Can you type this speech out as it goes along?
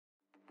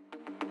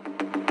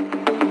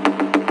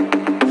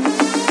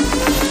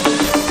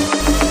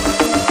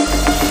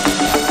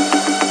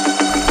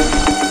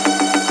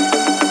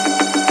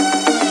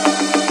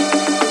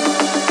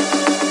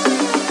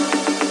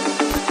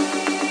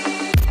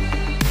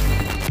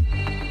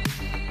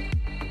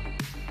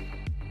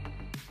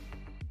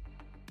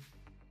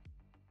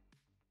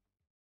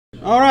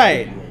All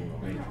right.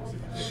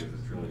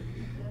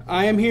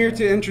 I am here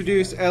to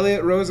introduce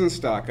Eliot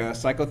Rosenstock, a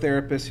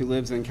psychotherapist who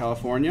lives in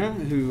California,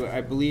 who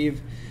I believe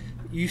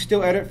you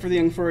still edit for the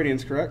Young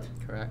Freudians, correct?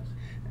 Correct.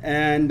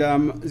 And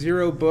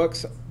Zero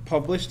Books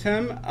published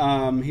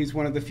him. He's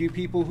one of the few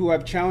people who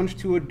I've challenged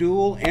to a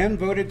duel and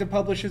voted to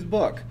publish his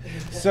book.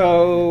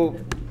 So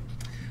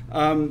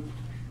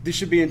this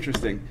should be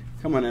interesting.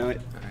 Come on,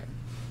 Eliot. All right.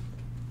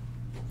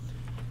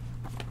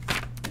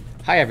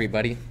 Hi,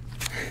 everybody.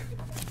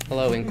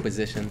 Hello,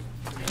 Inquisition.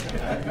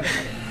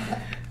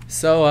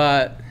 So,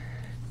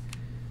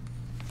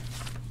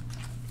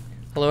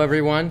 hello,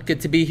 everyone.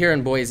 Good to be here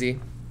in Boise.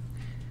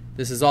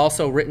 This is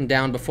also written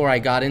down before I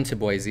got into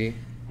Boise,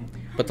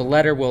 but the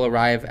letter will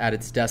arrive at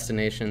its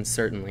destination,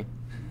 certainly.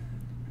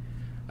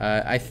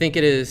 I think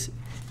it is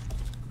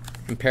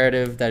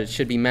imperative that it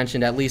should be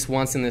mentioned at least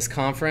once in this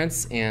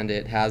conference, and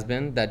it has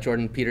been, that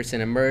Jordan Peterson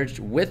emerged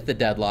with the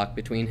deadlock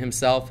between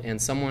himself and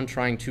someone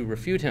trying to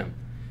refute him.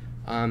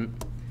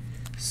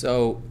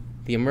 So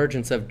the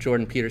emergence of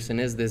Jordan Peterson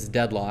is this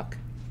deadlock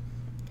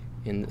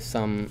in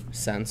some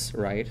sense,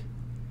 right?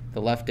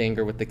 The left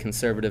anger with the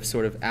conservative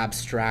sort of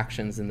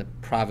abstractions and the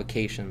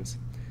provocations.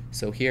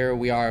 So here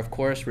we are, of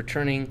course,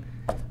 returning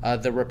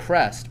the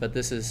repressed, but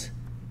this is,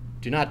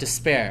 do not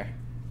despair,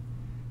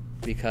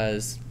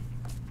 because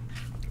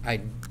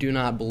I do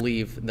not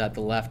believe that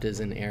the left is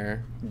in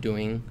error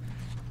doing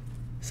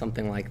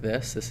something like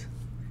this.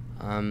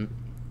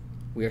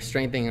 We are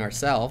strengthening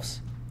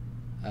ourselves.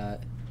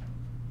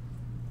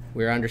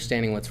 We're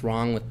understanding what's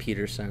wrong with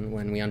Peterson.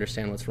 When we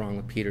understand what's wrong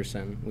with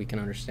Peterson, we can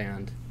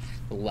understand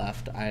the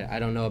left. I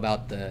don't know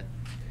about the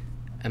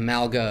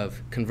amalgam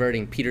of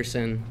converting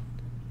Peterson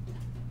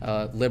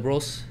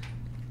liberals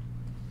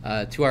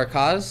to our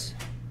cause.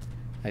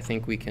 I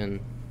think we can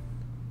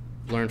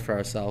learn for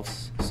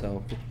ourselves.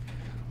 So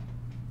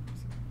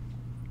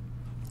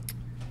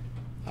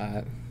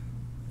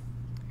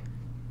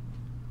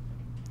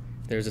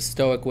there's a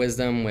Stoic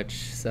wisdom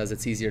which says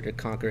it's easier to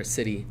conquer a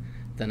city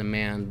than a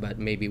man, but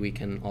maybe we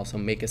can also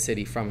make a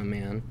city from a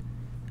man,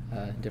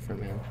 a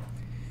different man.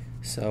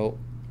 So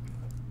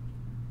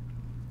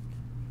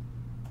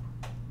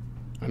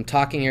I'm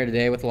talking here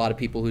today with a lot of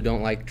people who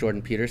don't like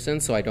Jordan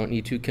Peterson, so I don't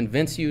need to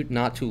convince you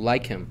not to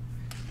like him.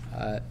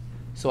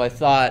 So I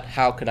thought,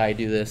 how could I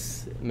do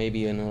this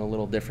maybe in a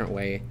little different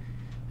way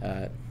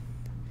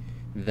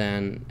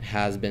than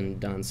has been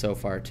done so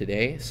far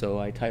today. So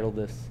I titled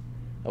this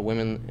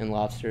Women and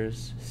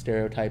Lobsters,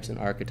 Stereotypes and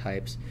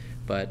Archetypes,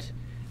 but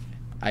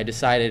I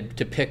decided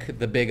to pick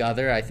the big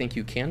other. I think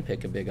you can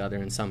pick a big other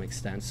in some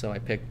extent, so I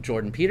picked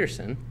Jordan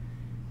Peterson,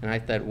 and I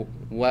thought,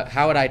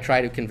 how would I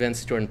try to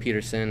convince Jordan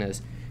Peterson,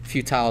 as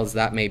futile as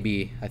that may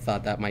be? I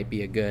thought that might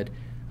be a good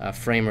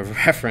frame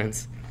of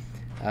reference.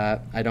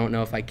 I don't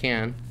know if I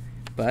can,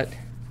 but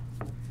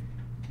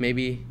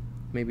maybe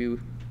it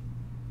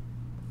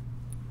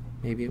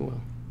will.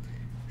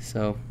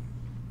 So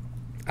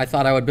I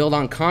thought I would build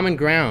on common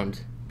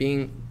ground,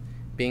 being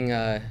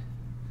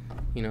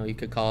you know, you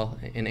could call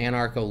an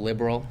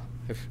anarcho-liberal,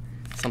 if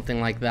something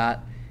like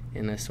that,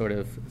 in a sort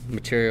of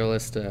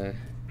materialist,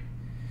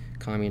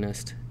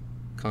 communist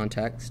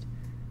context.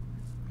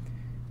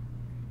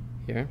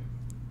 Here.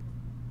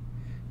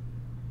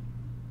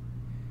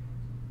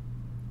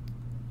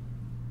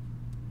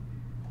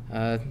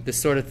 This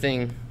sort of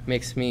thing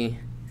makes me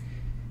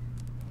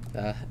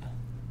a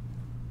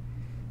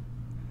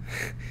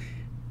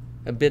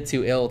bit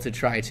too ill to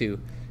try to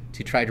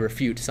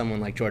refute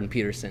someone like Jordan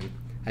Peterson.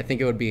 I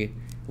think it would be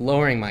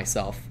lowering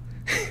myself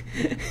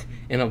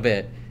in a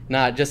bit,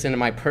 not just into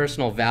my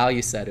personal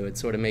value set. It would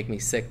sort of make me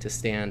sick to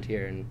stand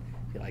here and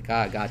be like,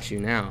 I got you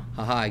now.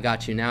 Haha, I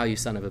got you now, you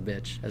son of a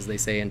bitch, as they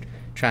say in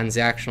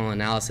transactional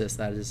analysis.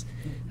 That is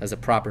as a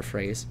proper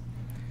phrase.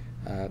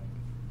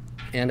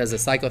 And as a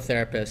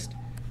psychotherapist,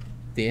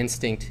 the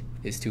instinct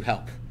is to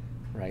help,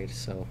 right?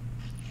 So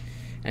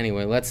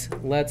anyway,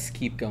 let's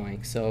keep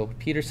going. So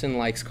Peterson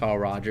likes Carl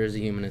Rogers, a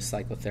humanist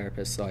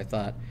psychotherapist, so I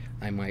thought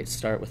I might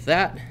start with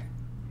that.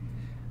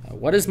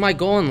 What is my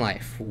goal in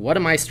life? What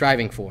am I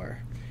striving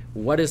for?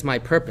 What is my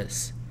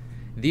purpose?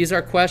 These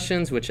are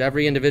questions which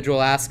every individual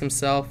asks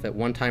himself at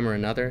one time or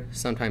another,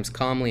 sometimes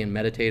calmly and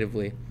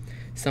meditatively,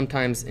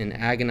 sometimes in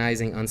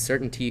agonizing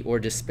uncertainty or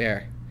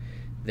despair.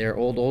 They are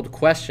old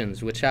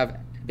questions which have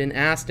been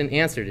asked and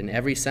answered in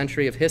every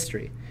century of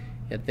history,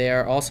 yet they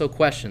are also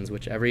questions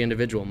which every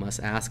individual must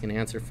ask and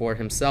answer for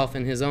himself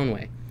in his own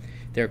way.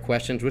 They are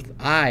questions which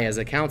I, as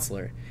a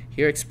counselor,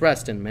 here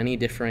expressed in many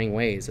differing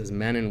ways, as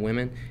men and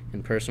women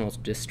in personal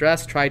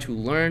distress try to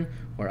learn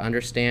or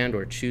understand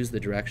or choose the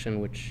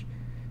direction which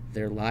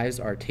their lives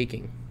are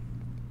taking.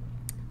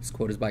 This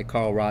quote is by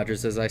Carl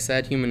Rogers, as I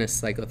said, humanist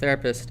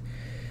psychotherapist.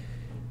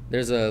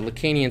 There's a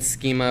Lacanian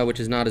schema which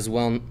is not as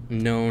well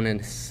known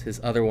as his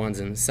other ones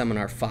in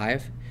Seminar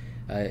 5.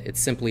 It's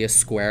simply a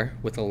square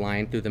with a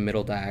line through the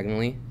middle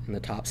diagonally, and the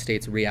top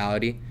states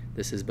reality.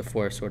 This is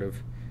before sort of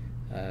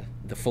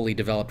the fully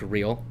developed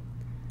real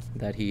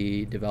that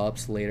he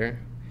develops later,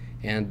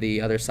 and the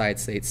other side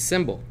states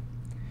symbol.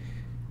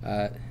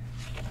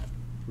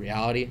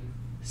 Reality,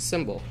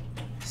 symbol.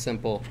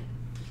 Simple,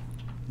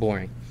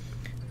 boring.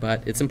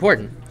 But it's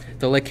important.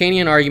 The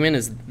Lacanian argument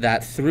is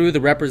that through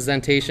the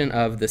representation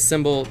of the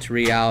symbol to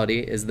reality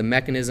is the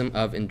mechanism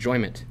of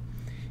enjoyment.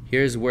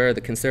 Here's where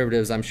the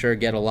conservatives, I'm sure,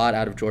 get a lot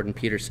out of Jordan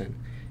Peterson.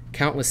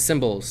 Countless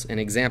symbols and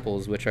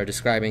examples which are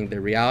describing the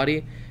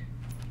reality,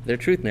 their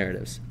truth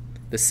narratives.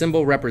 The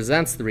symbol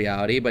represents the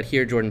reality, but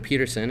here Jordan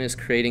Peterson is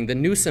creating the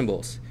new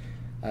symbols,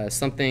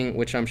 something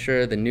which I'm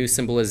sure the New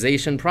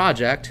Symbolization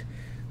Project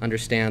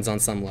understands on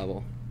some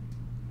level.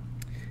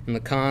 In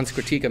Lacan's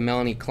critique of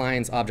Melanie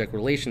Klein's object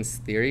relations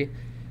theory,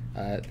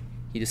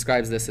 he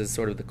describes this as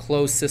sort of the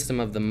closed system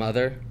of the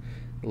mother.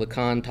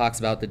 Lacan talks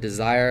about the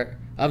desire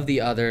of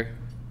the other,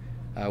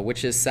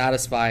 which is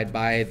satisfied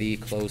by the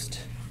closed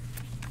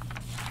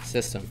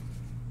system.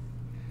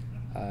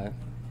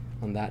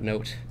 On that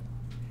note,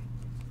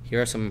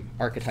 here are some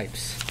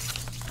archetypes.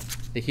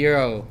 The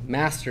hero,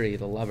 mastery,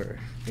 the lover,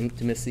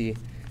 intimacy,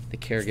 the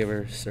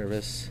caregiver,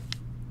 service.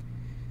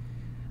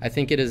 I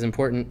think it is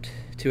important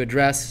to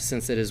address,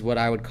 since it is what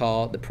I would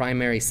call the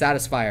primary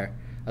satisfier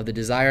of the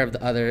desire of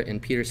the other in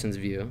Peterson's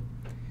view,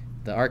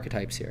 the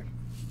archetypes here.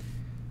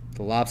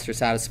 The lobster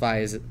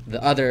satisfies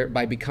the other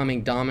by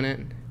becoming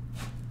dominant.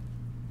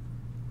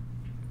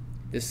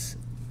 This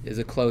is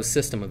a closed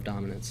system of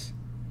dominance.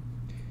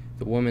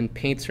 The woman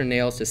paints her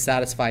nails to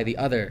satisfy the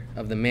other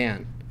of the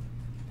man.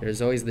 There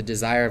is always the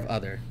desire of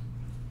other,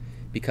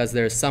 because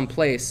there is some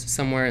place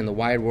somewhere in the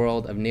wide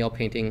world of nail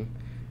painting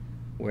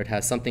where it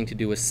has something to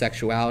do with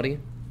sexuality.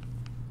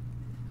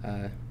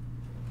 I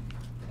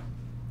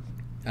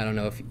don't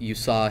know if you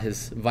saw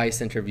his Vice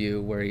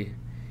interview where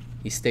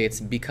he states,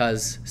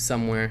 because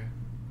somewhere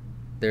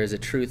there is a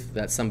truth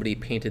that somebody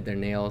painted their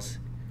nails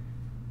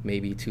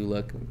maybe to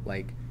look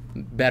like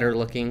better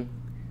looking,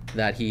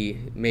 that he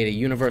made a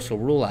universal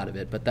rule out of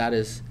it. But that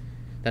is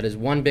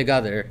one big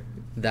other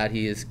that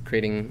he is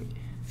creating,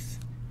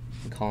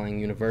 calling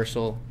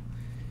universal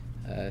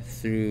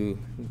through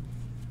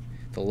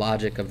the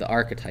logic of the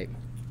archetype.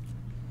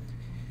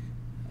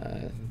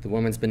 The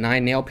woman's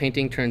benign nail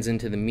painting turns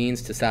into the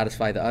means to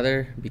satisfy the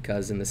other,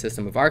 because in the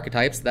system of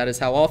archetypes, that is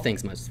how all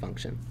things must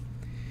function.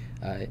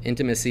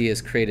 Intimacy is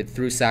created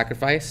through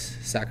sacrifice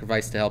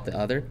to help the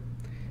other.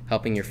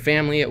 Helping your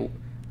family,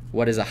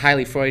 what is a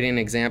highly Freudian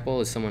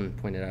example, as someone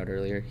pointed out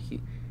earlier, he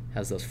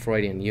has those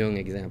Freudian Jung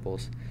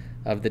examples,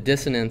 of the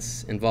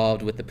dissonance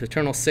involved with the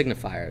paternal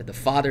signifier, the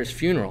father's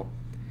funeral,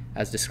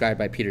 as described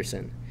by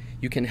Peterson.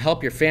 You can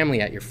help your family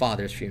at your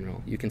father's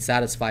funeral. You can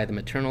satisfy the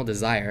maternal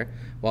desire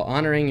while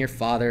honoring your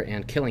father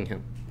and killing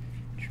him.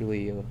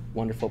 Truly a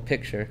wonderful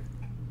picture.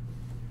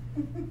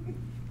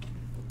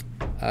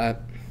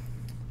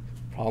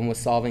 Problem with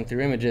solving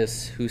through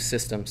images, whose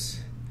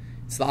systems?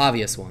 It's the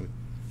obvious one.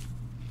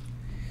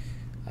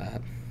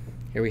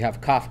 Here we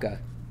have Kafka.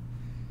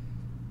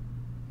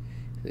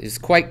 It is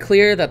quite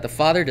clear that the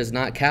father does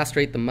not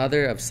castrate the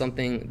mother of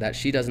something that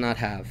she does not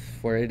have.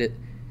 For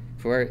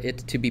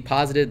it to be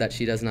posited that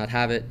she does not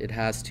have it, it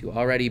has to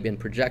already been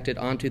projected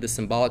onto the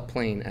symbolic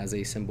plane as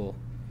a symbol.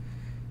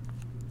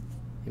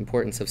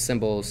 Importance of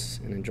symbols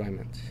and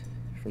enjoyment.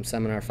 From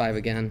Seminar 5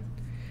 again.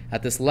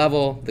 At this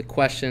level, the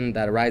question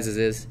that arises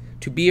is,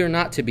 to be or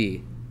not to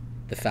be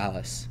the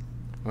phallus?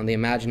 On the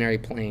imaginary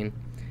plane,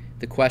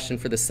 the question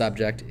for the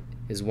subject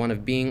is one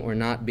of being or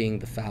not being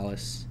the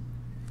phallus.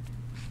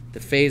 The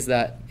phase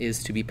that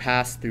is to be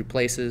passed through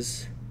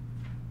places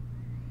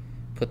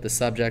put the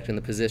subject in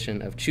the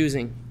position of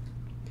choosing.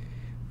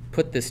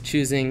 Put this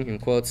choosing in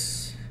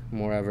quotes,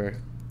 moreover,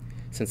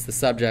 since the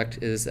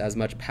subject is as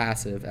much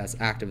passive as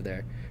active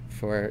there,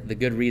 for the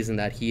good reason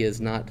that he is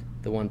not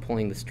the one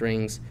pulling the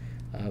strings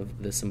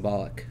of the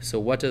symbolic. So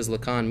what does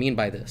Lacan mean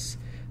by this?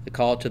 The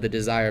call to the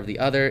desire of the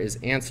other is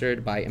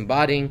answered by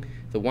embodying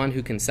the one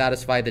who can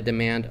satisfy the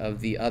demand of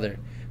the other,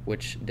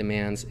 which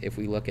demands, if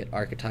we look at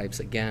archetypes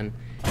again,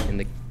 in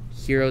the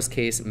hero's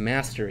case,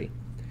 mastery.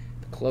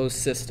 Closed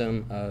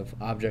system of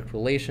object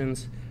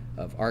relations,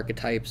 of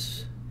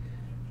archetypes.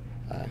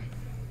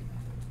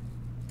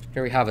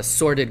 Here we have a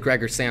sorted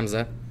Gregor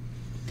Samsa.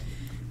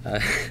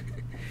 I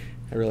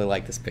really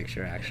like this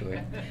picture, actually.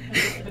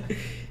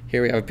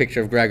 Here we have a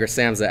picture of Gregor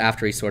Samsa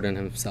after he sorted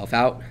himself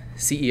out.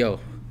 CEO.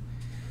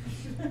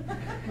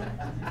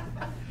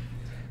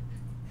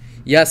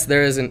 Yes,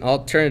 there is an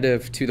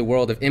alternative to the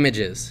world of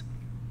images,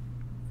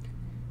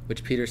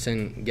 which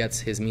Peterson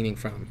gets his meaning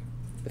from,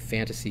 the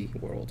fantasy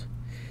world.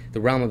 The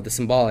realm of the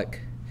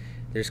symbolic.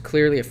 There's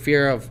clearly a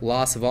fear of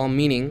loss of all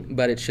meaning,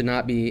 but it should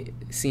not be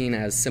seen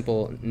as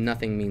simple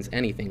nothing means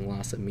anything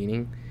loss of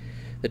meaning.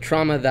 The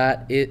trauma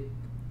that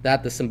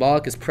the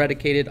symbolic is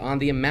predicated on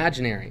the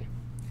imaginary.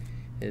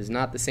 It is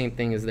not the same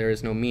thing as there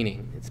is no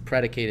meaning. It's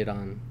predicated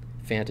on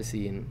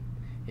fantasy and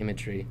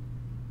imagery.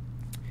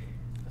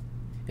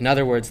 In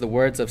other words, the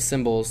words of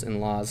symbols and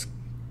laws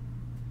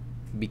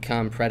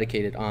become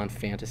predicated on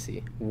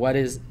fantasy. What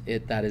is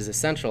it that is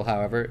essential,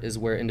 however, is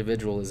where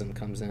individualism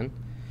comes in.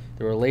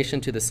 The relation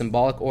to the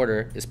symbolic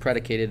order is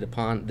predicated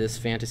upon this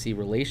fantasy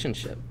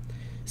relationship.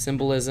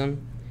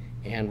 Symbolism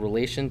and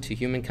relation to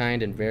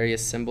humankind in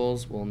various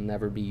symbols will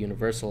never be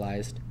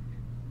universalized.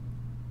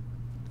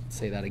 I'll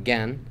say that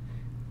again.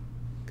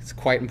 It's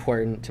quite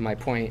important to my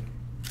point.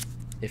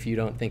 If you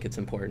don't think it's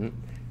important,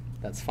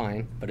 that's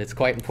fine, but it's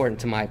quite important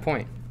to my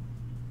point.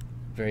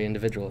 Very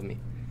individual of me.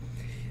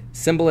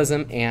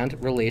 Symbolism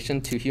and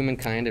relation to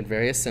humankind in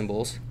various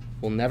symbols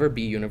will never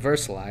be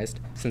universalized,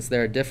 since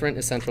there are different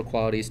essential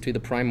qualities to the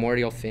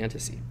primordial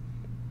fantasy.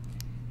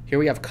 Here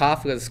we have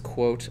Kafka's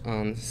quote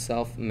on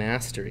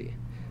self-mastery.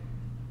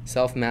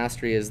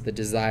 Self-mastery is the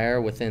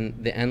desire within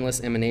the endless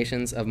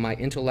emanations of my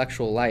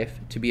intellectual life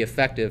to be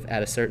effective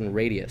at a certain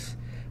radius.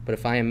 But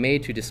if I am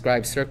made to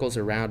describe circles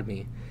around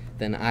me,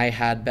 then I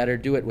had better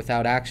do it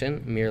without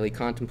action, merely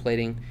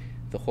contemplating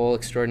the whole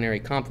extraordinary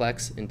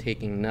complex and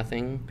taking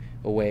nothing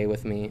away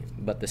with me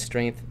but the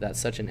strength that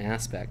such an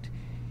aspect,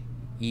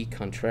 e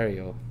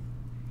contrario,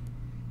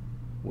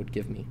 would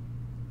give me.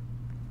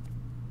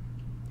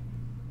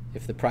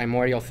 If the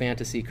primordial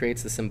fantasy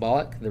creates the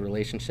symbolic, the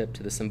relationship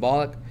to the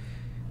symbolic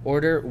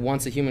order,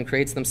 once a human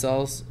creates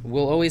themselves,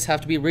 will always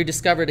have to be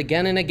rediscovered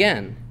again and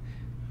again.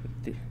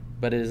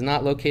 But it is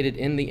not located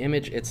in the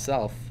image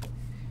itself.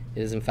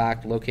 It is in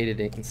fact located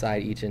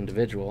inside each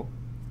individual.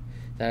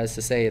 That is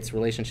to say, its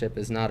relationship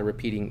is not a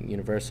repeating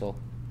universal.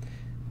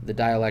 The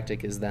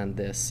dialectic is then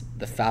this,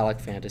 the phallic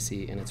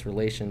fantasy and its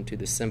relation to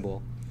the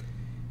symbol,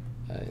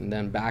 and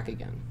then back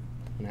again.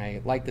 And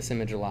I like this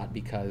image a lot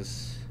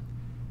because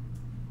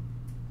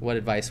what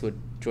advice would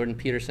Jordan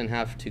Peterson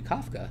have to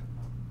Kafka?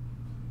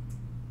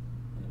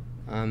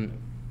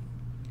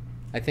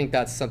 I think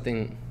that's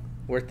something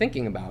worth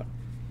thinking about.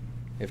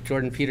 If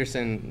Jordan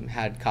Peterson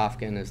had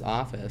Kafka in his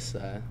office,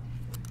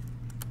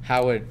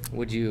 how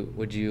would you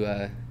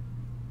I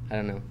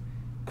don't know,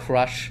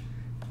 crush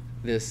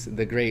this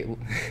great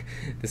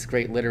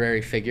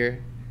literary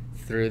figure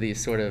through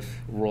these sort of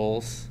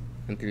roles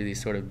and through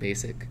these sort of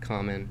basic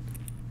common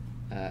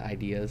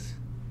ideas?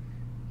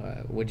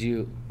 Would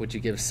you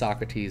give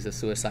Socrates a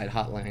suicide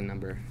hotline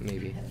number,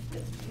 maybe?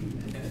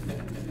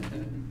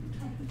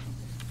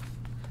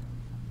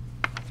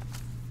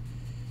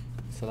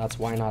 So that's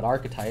why not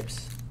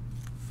archetypes.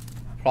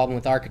 Problem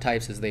with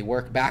archetypes is they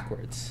work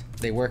backwards.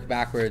 They work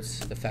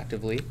backwards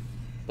effectively,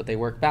 but they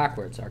work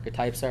backwards.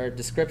 Archetypes are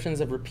descriptions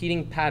of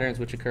repeating patterns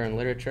which occur in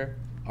literature,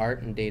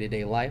 art, and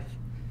day-to-day life.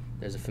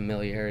 There's a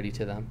familiarity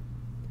to them.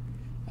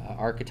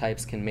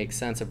 Archetypes can make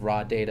sense of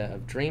raw data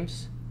of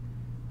dreams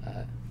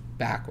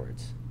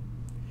backwards.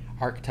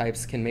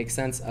 Archetypes can make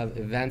sense of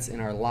events in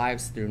our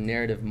lives through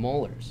narrative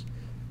molars.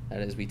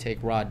 That is, we take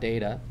raw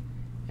data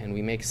and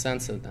we make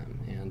sense of them.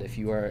 And if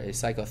you are a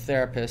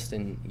psychotherapist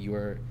and you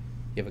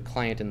have a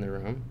client in the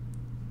room,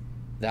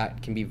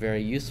 that can be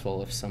very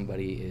useful if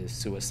somebody is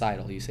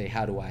suicidal. You say,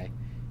 how do I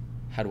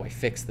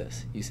fix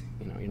this?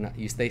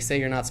 They say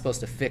you're not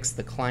supposed to fix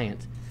the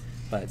client,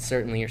 but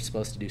certainly you're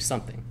supposed to do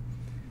something.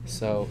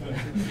 So,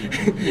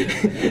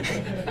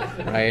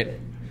 right?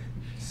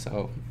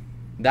 So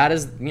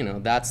that's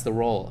the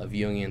role of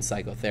Jungian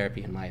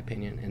psychotherapy, in my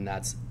opinion, and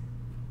that's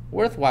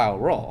worthwhile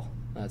role.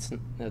 That's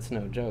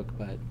no joke,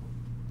 but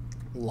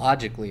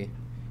logically,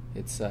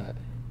 it's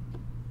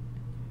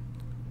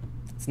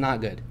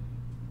not good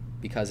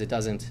because it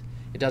doesn't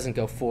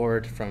go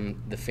forward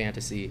from the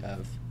fantasy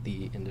of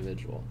the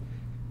individual.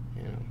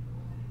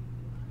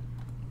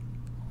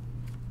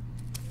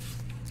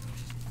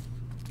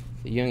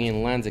 The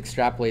Jungian lens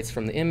extrapolates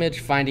from the image,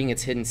 finding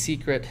its hidden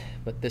secret,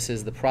 but this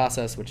is the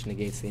process which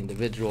negates the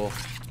individual.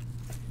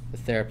 The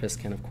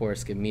therapist can, of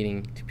course, give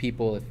meaning to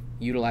people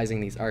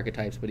utilizing these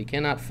archetypes, but he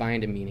cannot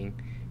find a meaning.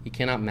 He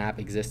cannot map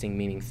existing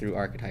meaning through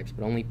archetypes,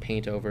 but only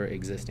paint over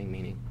existing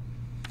meaning.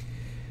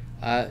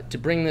 To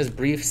bring this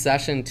brief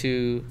session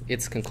to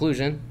its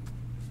conclusion,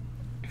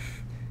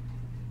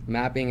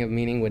 mapping of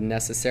meaning would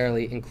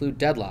necessarily include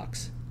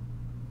deadlocks,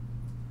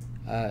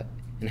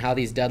 and how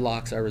these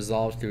deadlocks are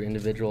resolved through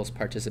individuals'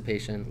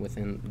 participation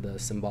within the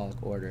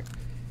symbolic order.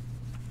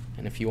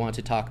 And if you want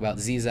to talk about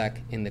Zizek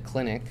in the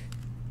clinic,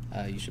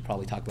 you should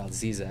probably talk about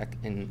Zizek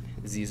and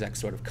Zizek's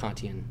sort of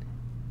Kantian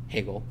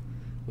Hegel,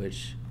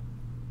 which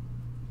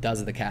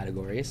does the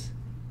categories.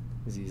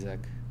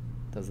 Zizek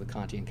does the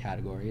Kantian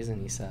categories,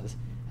 and he says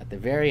at the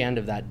very end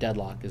of that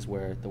deadlock is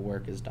where the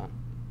work is done.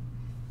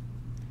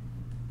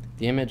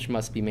 The image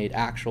must be made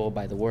actual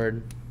by the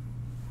word,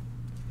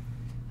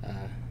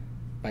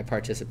 by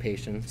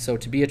participation. So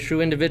to be a true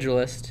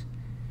individualist,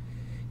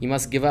 you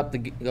must give up the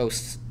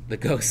ghost,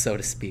 so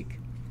to speak,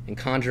 and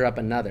conjure up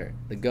another.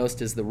 The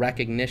ghost is the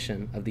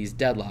recognition of these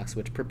deadlocks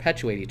which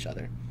perpetuate each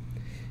other,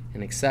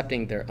 and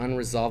accepting their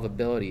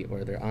unresolvability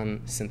or their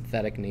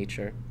unsynthetic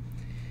nature.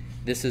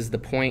 This is the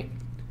point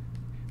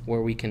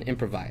where we can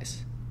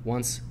improvise.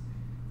 Once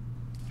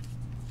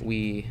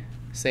we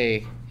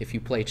say, if you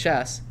play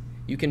chess,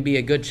 you can be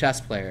a good chess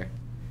player,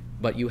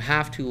 but you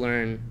have to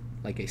learn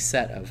like a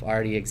set of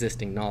already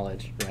existing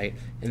knowledge, right?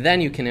 And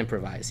then you can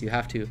improvise. You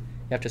have to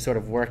sort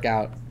of work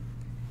out.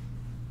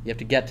 You have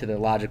to get to the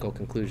logical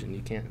conclusion. You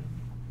can't,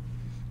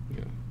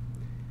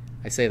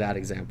 I say that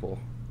example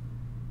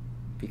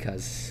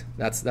because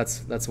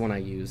that's one I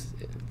use.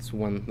 It's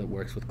one that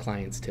works with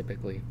clients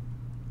typically,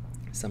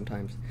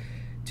 sometimes.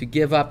 To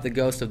give up the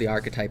ghost of the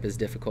archetype is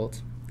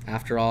difficult.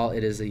 After all,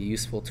 it is a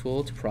useful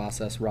tool to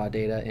process raw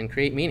data and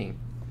create meaning.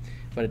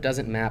 But it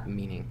doesn't map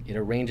meaning. It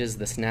arranges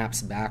the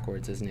snaps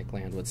backwards, as Nick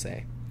Land would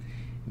say.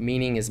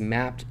 Meaning is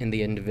mapped in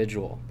the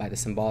individual by the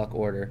symbolic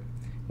order,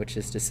 which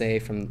is to say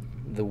from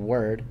the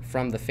word,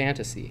 from the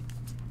fantasy.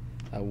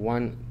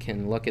 One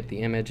can look at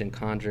the image and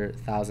conjure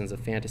thousands of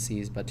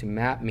fantasies, but to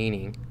map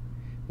meaning,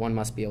 one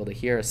must be able to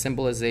hear a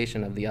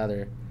symbolization of the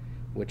other,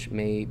 which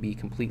may be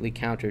completely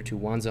counter to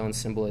one's own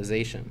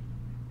symbolization.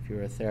 If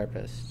you're a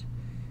therapist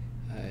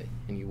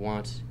and you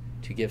want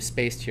to give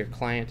space to your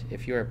client,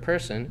 if you're a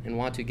person and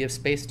want to give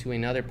space to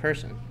another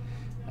person,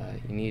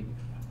 you need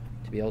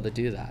to be able to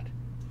do that.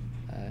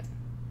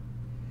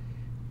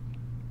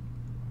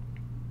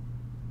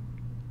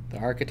 The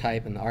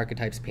archetype and the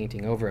archetype's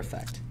painting over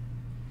effect.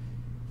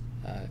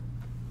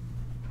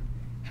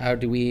 How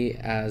do we,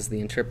 as the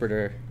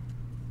interpreter,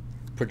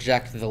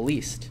 project the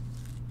least?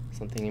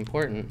 Something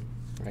important,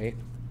 right?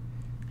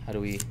 How do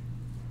we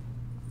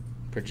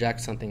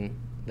project something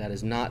that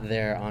is not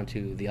there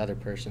onto the other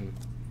person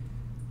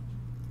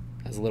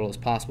as little as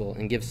possible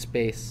and give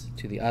space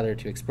to the other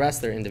to express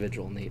their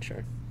individual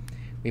nature?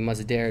 We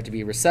must dare to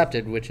be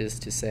receptive, which is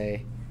to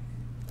say,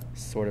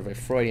 sort of a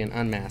Freudian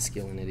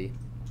unmasculinity.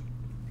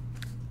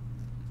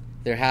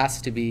 There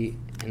has to be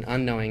an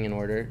unknowing in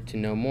order to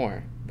know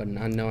more, but an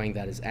unknowing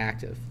that is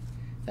active.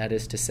 That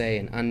is to say,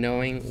 an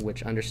unknowing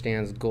which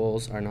understands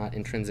goals are not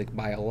intrinsic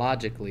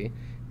biologically.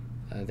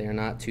 They are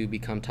not to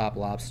become top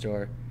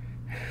lobster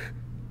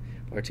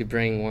or to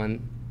bring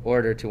one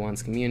order to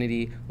one's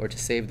community or to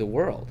save the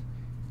world,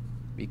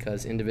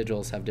 because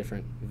individuals have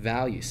different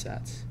value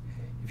sets.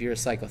 If you're a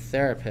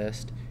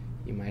psychotherapist,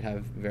 you might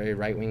have very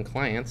right-wing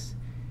clients.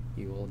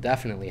 You will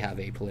definitely have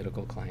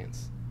apolitical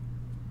clients.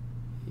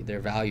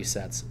 Their value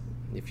sets,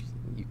 if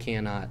you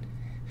cannot,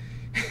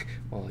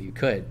 well, you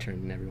could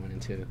turn everyone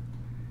into,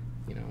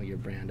 your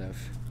brand of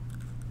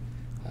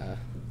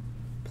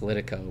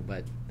Politico,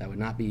 but that would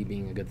not be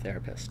being a good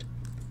therapist.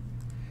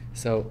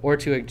 So, or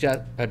to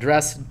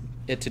address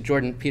it to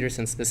Jordan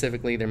Peterson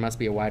specifically, there must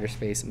be a wider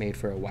space made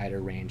for a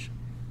wider range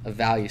of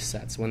value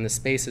sets. When the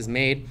space is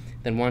made,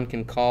 then one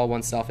can call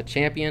oneself a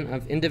champion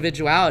of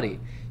individuality.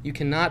 You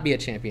cannot be a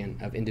champion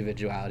of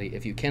individuality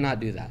if you cannot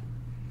do that.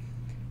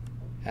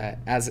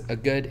 As a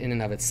good in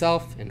and of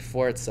itself and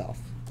for itself.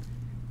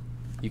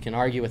 You can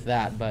argue with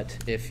that, but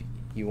if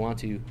you want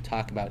to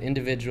talk about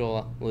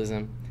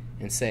individualism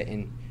and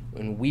say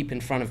and weep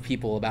in front of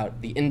people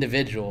about the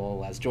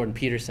individual, as Jordan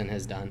Peterson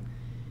has done,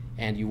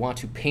 and you want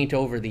to paint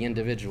over the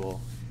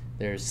individual,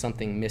 there's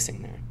something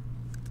missing there.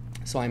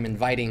 So I'm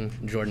inviting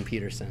Jordan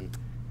Peterson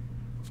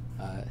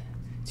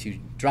to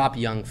drop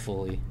Jung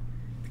fully,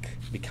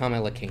 become a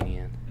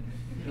Lacanian,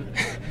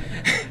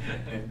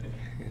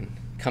 and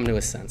come to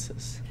his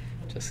senses.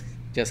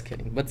 Just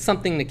kidding. But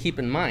something to keep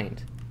in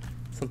mind.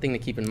 Something to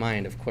keep in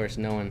mind. Of course,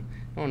 no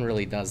one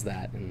really does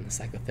that in the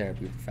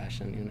psychotherapy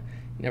profession. You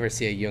never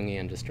see a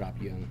Jungian just drop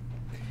Jung.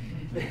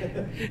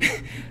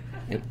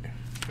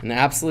 An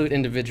absolute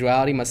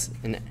individuality must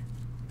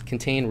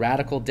contain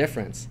radical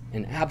difference.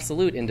 An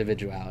absolute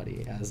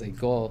individuality as a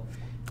goal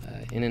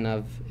in and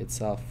of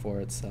itself,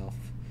 for itself,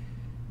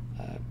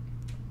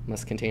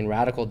 must contain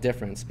radical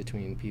difference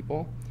between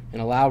people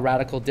and allow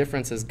radical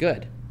difference as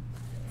good.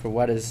 For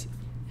what is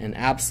an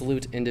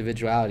absolute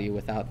individuality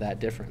without that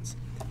difference?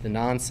 The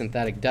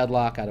non-synthetic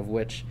deadlock out of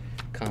which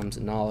comes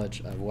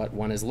knowledge of what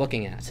one is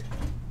looking at,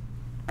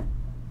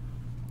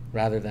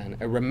 rather than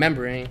a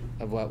remembering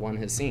of what one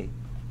has seen.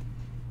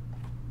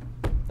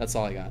 That's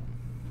all I got.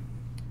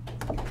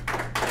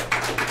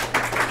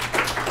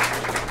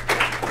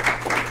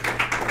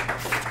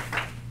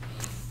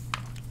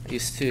 I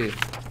used to,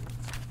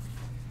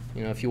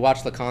 if you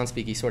watch Lacan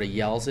speak, he sort of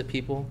yells at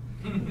people.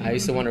 I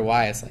used to wonder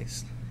why. It's like,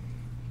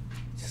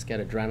 just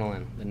get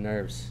adrenaline, the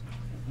nerves.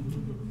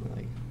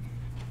 Like,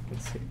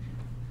 let's see.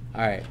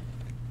 All right.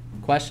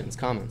 Questions,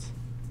 comments?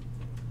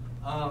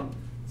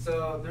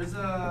 So there's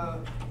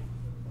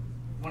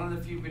one of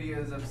the few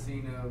videos I've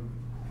seen of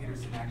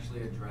Peterson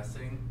actually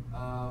addressing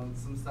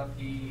some stuff.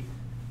 He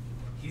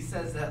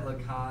says that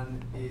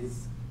Lacan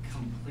is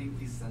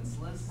completely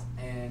senseless,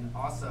 and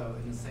also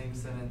in the same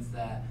sentence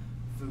that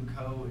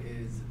Foucault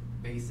is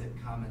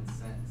basic common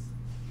sense.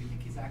 Do you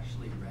think he's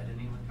actually read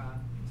any Lacan?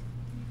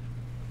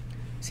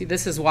 See,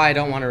 this is why I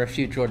don't want to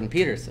refute Jordan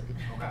Peterson.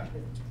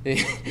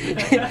 Okay.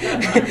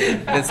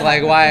 It's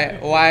like,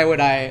 why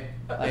would I,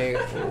 like,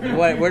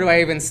 where do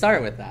I even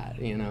start with that?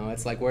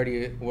 It's like, where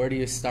do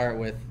you start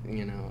with,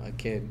 a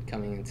kid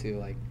coming into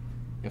like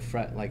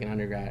an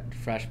undergrad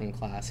freshman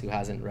class who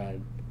hasn't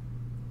read,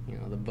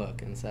 the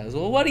book and says,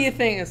 well, what do you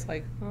think? It's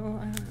like, oh,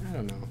 I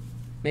don't know.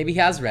 Maybe he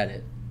has read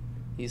it.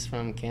 He's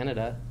from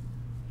Canada.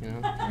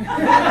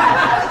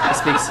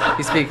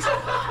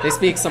 They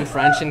speak some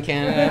French in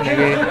Canada.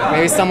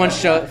 Maybe someone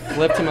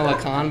flipped him a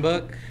Lacan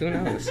book. Who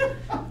knows?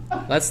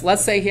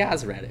 Let's say he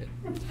has read it.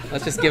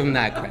 Let's just give him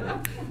that credit.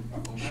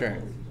 Sure.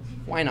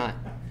 Why not?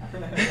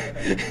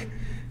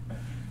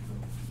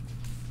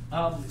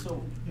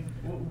 So,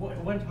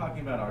 when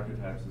talking about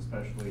archetypes,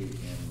 especially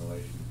in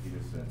relation to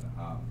Peterson,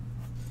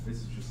 this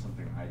is just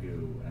something I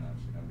do, and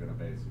I'm going to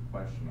base a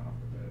question off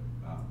of it.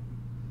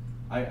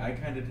 I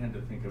kind of tend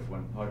to think of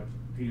when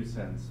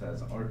Peterson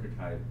says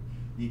archetype,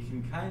 you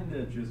can kind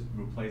of just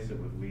replace it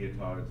with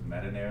Lyotard's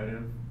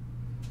meta-narrative,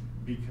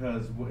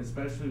 because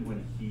especially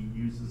when he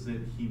uses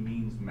it, he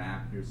means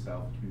map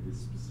yourself to this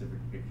specific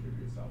picture of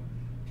yourself.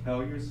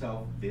 Tell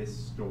yourself this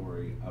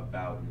story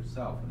about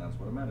yourself, and that's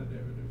what a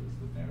meta-narrative is,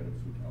 the narratives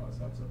we tell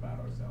ourselves about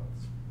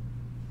ourselves.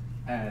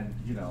 And,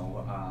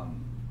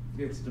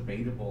 it's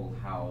debatable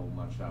how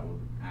much that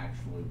would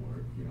actually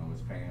work.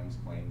 As fans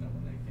claim that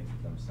when they think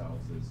of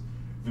themselves as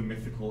the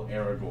mythical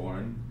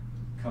Aragorn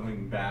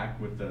coming back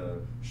with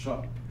the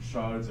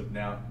shards of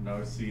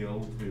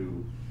Narsil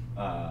to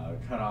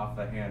cut off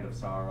the hand of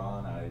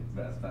Sauron. I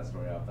messed that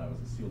story up. That was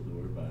a seal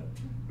doer, but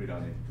we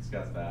don't need to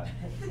discuss that.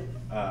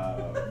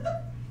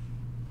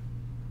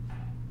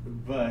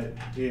 But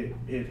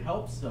it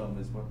helps them,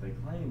 is what they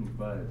claim.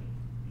 But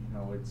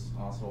it's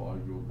also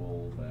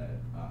arguable that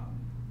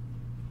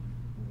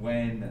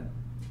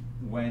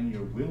when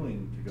you're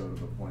willing to go to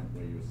the point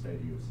where you say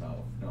to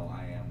yourself, no,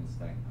 I am this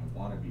thing, I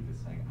want to be this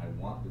thing, I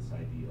want this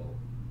ideal,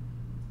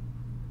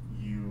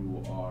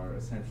 you are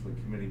essentially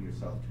committing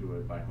yourself to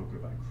it by hook or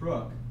by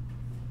crook.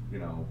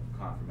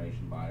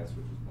 Confirmation bias,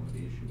 which is one of the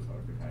issues with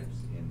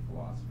archetypes in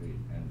philosophy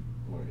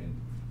or in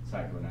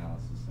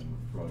psychoanalysis and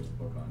with Freud's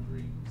book on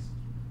dreams,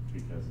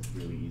 because it's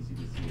really easy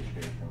to see a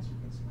shape once you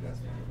can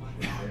suggest what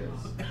the shape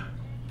is.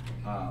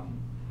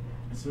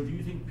 So do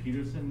you think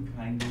Peterson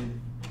kind of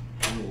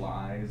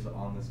relies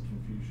on this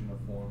confusion of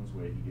forms,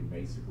 where he can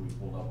basically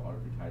hold up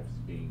archetypes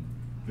as being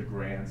the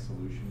grand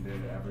solution to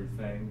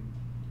everything,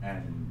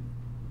 and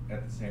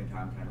at the same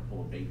time kind of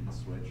pull a bait and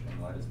switch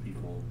and let his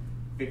people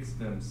fix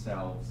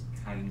themselves,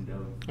 kind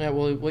of? Yeah,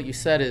 well, what you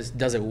said is,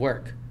 does it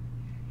work?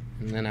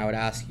 And then I would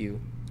ask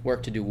you,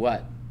 work to do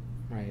what,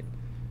 right?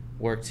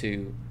 Work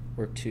to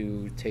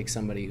take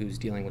somebody who's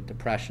dealing with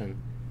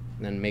depression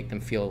and then make them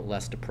feel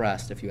less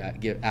depressed if you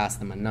ask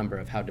them a number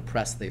of how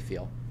depressed they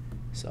feel.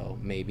 So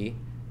maybe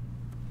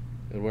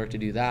it would work to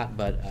do that,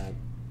 but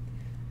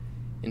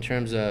in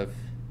terms of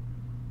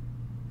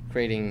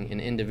creating an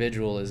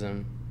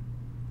individualism,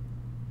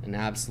 an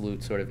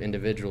absolute sort of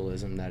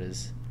individualism that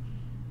is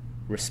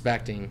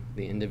respecting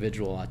the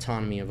individual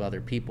autonomy of other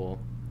people,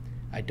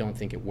 I don't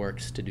think it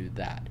works to do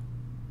that.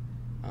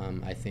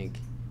 I think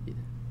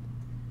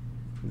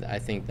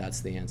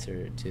that's the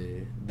answer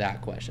to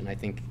that question. I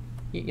think,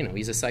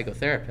 he's a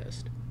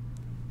psychotherapist.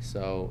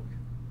 So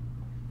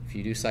if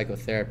you do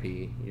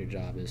psychotherapy, your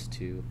job is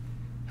to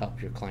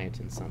help your client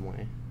in some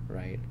way,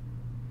 right?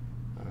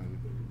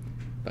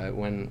 But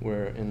when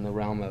we're in the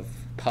realm of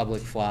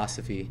public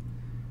philosophy,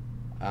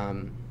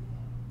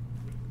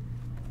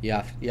 you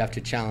have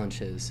to challenge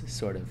his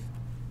sort of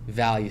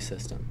value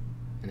system,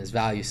 and his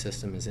value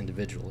system is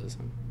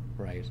individualism,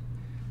 right?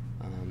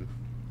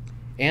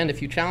 And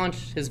if you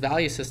challenge his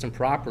value system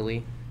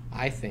properly,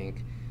 I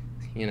think,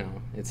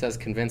 it says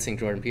convincing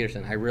Jordan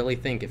Peterson. I really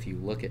think if you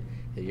look at,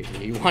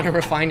 you want to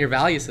refine your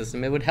value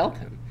system, it would help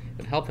him. It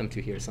would help him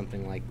to hear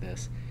something like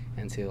this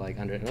and to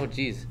oh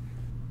geez,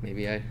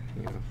 maybe I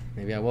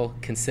will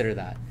consider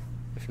that.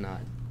 If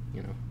not,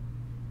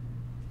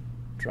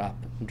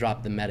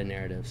 drop the meta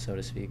narrative, so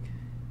to speak.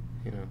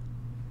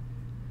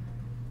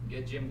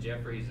 Get Jim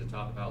Jeffries to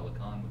talk about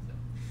Lacan with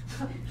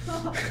him.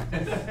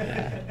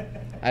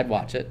 Yeah, I'd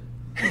watch it.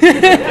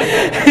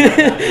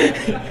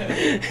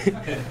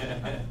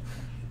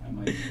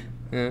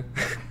 Yeah.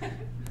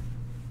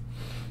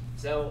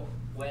 So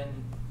when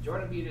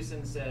Jordan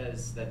Peterson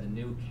says that the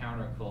new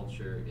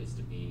counterculture is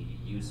to be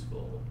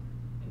useful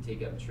and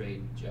take up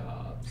trade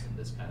jobs and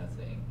this kind of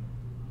thing,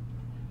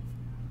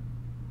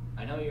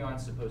 I know you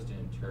aren't supposed to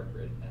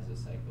interpret as a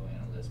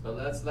psychoanalyst, but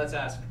let's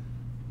ask,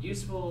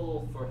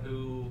 useful for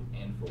who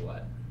and for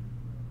what?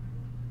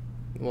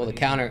 Well, the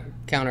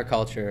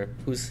counterculture,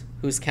 whose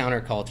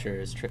counterculture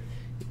is true?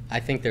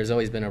 I think there's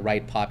always been a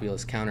right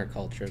populist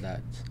counterculture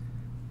that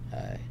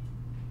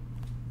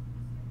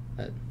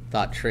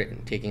thought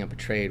taking up a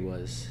trade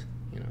was,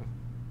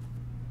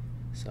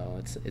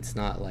 so it's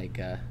not like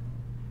a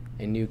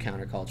new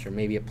counterculture.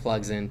 Maybe it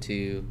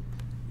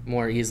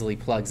more easily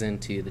plugs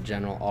into the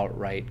general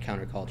alt-right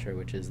counterculture,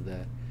 which is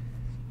the,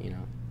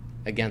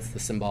 against the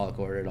symbolic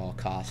order at all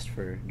costs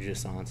for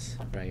jouissance,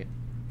 right,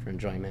 for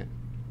enjoyment.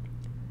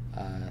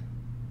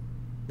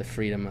 The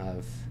freedom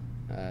of,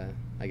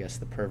 I guess,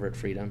 the pervert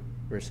freedom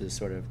versus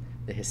sort of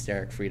the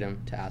hysteric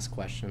freedom to ask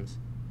questions,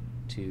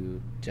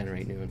 to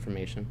generate new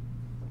information,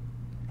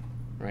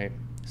 right?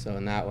 So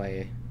in that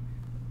way,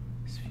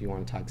 if you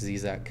want to talk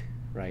Zizek,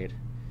 right,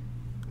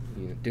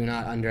 do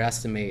not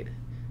underestimate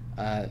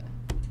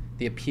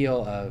the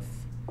appeal of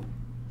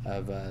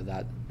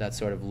that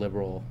sort of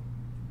liberal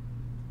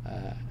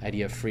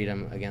idea of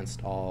freedom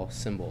against all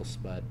symbols,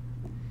 but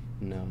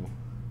know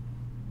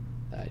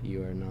that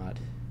you are not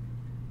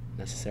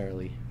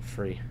necessarily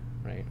free,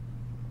 right?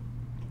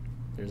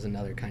 there's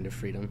another kind of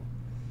freedom.